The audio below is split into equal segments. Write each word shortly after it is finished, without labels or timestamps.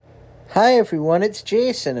Hi everyone, it's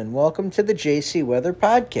Jason and welcome to the JC Weather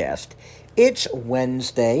Podcast. It's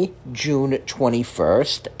Wednesday, June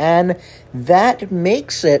 21st, and that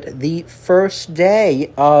makes it the first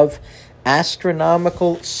day of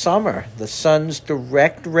astronomical summer. The sun's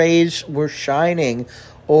direct rays were shining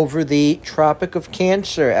over the Tropic of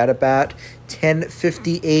Cancer at about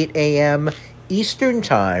 10:58 a.m. Eastern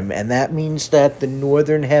Time, and that means that the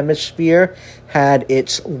Northern Hemisphere had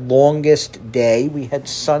its longest day. We had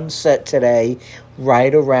sunset today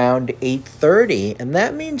right around 8:30, and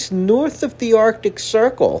that means north of the Arctic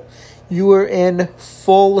Circle, you were in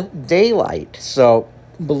full daylight. So,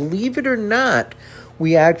 believe it or not,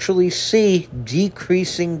 we actually see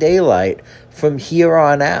decreasing daylight from here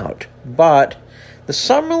on out. But the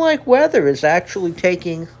summer-like weather is actually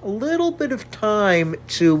taking a little bit of time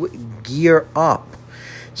to gear up.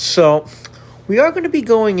 So we are going to be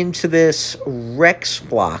going into this Rex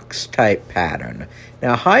blocks type pattern.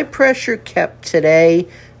 Now, high pressure kept today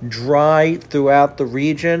dry throughout the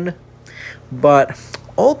region, but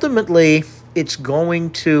ultimately it's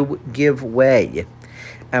going to give way.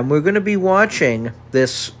 And we're going to be watching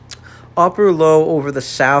this upper low over the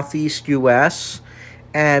southeast U.S.,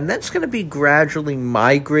 and that's going to be gradually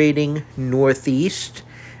migrating northeast,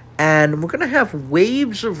 and we're going to have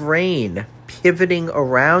waves of rain pivoting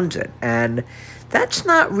around it, and that's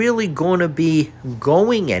not really going to be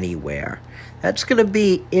going anywhere. That's going to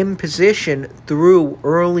be in position through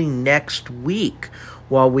early next week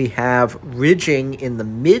while we have ridging in the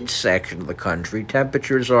midsection of the country.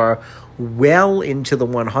 Temperatures are well into the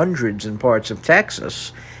 100s in parts of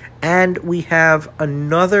Texas. And we have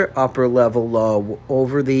another upper level low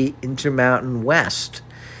over the Intermountain West.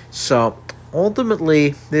 So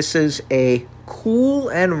ultimately, this is a cool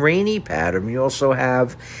and rainy pattern. We also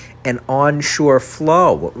have an onshore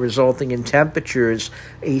flow, resulting in temperatures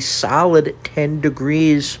a solid 10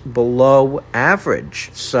 degrees below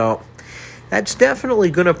average. So that's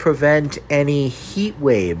definitely going to prevent any heat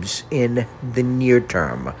waves in the near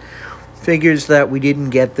term. Figures that we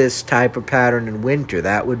didn't get this type of pattern in winter.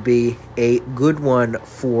 That would be a good one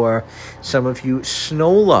for some of you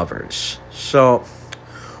snow lovers. So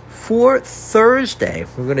for Thursday,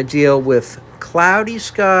 we're going to deal with cloudy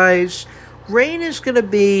skies. Rain is going to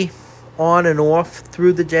be on and off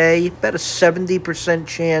through the day, about a 70%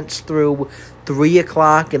 chance through 3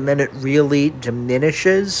 o'clock, and then it really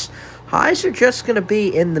diminishes. Highs are just going to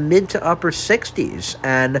be in the mid to upper 60s,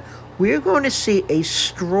 and we're going to see a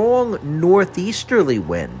strong northeasterly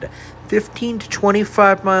wind, 15 to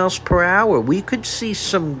 25 miles per hour. We could see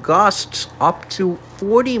some gusts up to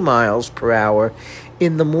 40 miles per hour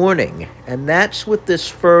in the morning, and that's with this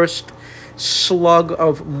first slug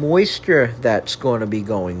of moisture that's going to be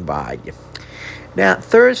going by. Now,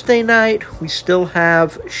 Thursday night, we still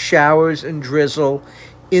have showers and drizzle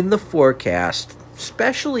in the forecast,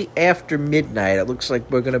 especially after midnight. It looks like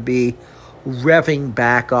we're going to be revving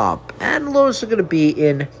back up, and lows are going to be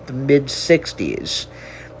in the mid-60s.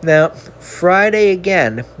 Now, Friday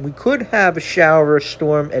again, we could have a shower or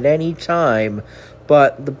storm at any time,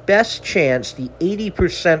 but the best chance, the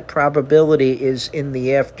 80% probability, is in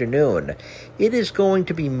the afternoon. It is going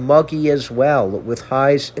to be muggy as well, with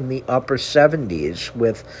highs in the upper 70s,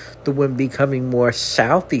 with the wind becoming more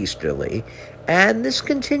southeasterly. And this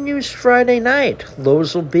continues Friday night.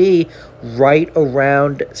 Lows will be right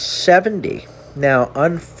around 70. Now,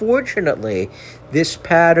 unfortunately, this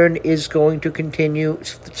pattern is going to continue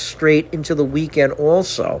straight into the weekend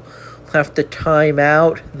also. We'll have to time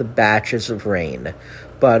out the batches of rain.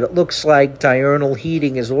 But it looks like diurnal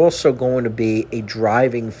heating is also going to be a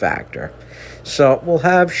driving factor. So we'll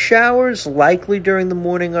have showers likely during the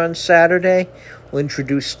morning on Saturday. We'll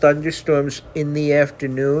introduce thunderstorms in the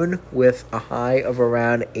afternoon with a high of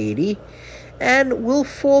around 80. And we'll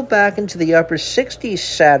fall back into the upper 60s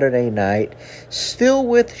Saturday night, still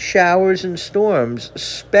with showers and storms,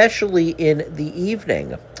 especially in the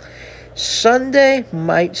evening. Sunday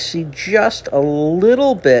might see just a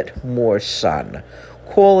little bit more sun.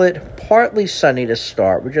 Call it partly sunny to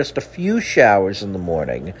start with just a few showers in the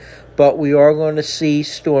morning. But we are going to see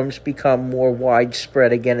storms become more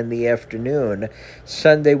widespread again in the afternoon.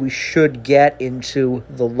 Sunday we should get into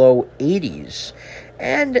the low 80s.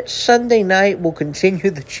 And Sunday night will continue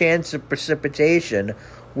the chance of precipitation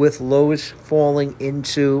with lows falling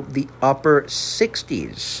into the upper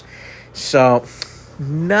 60s. So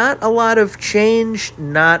not a lot of change,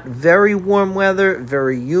 not very warm weather,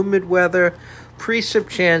 very humid weather. Precip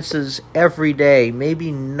chances every day,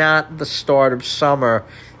 maybe not the start of summer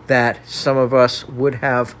that some of us would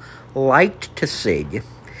have liked to see.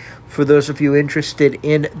 For those of you interested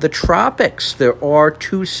in the tropics, there are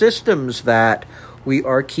two systems that we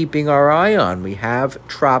are keeping our eye on. We have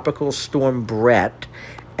Tropical Storm Brett,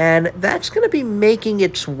 and that's going to be making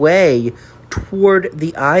its way toward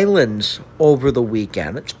the islands over the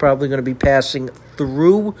weekend. It's probably going to be passing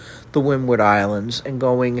through the Windward Islands and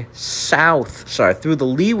going through the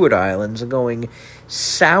Leeward Islands and going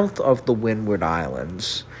south of the Windward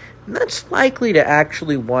Islands. And that's likely to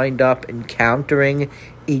actually wind up encountering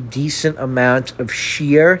a decent amount of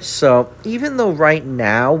shear. So even though right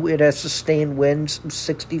now it has sustained winds of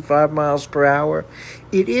 65 miles per hour,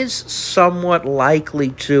 it is somewhat likely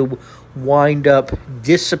to wind up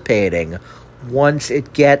dissipating once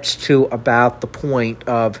it gets to about the point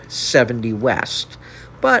of 70 west.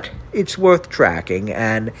 But it's worth tracking,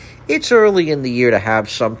 and it's early in the year to have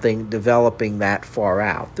something developing that far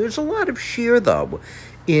out. There's a lot of shear, though,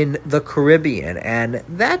 in the Caribbean, and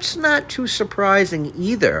that's not too surprising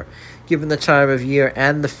either, given the time of year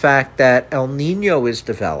and the fact that El Nino is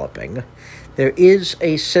developing. There is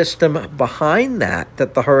a system behind that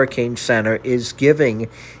the Hurricane Center is giving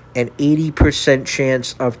an 80%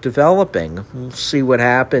 chance of developing. We'll see what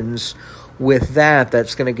happens with that.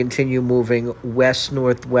 That's going to continue moving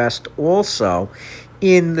west-northwest also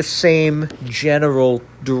in the same general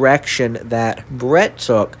direction that Brett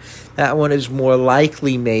took. That one is more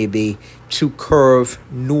likely maybe to curve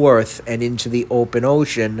north and into the open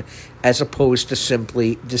ocean as opposed to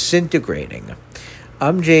simply disintegrating.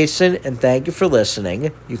 I'm Jason, and thank you for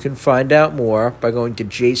listening. You can find out more by going to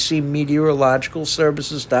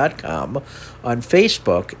jcmeteorologicalservices.com, on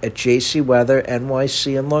Facebook at JC Weather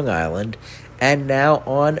NYC in Long Island, and now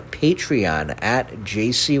on Patreon at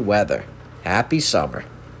JC Weather. Happy summer.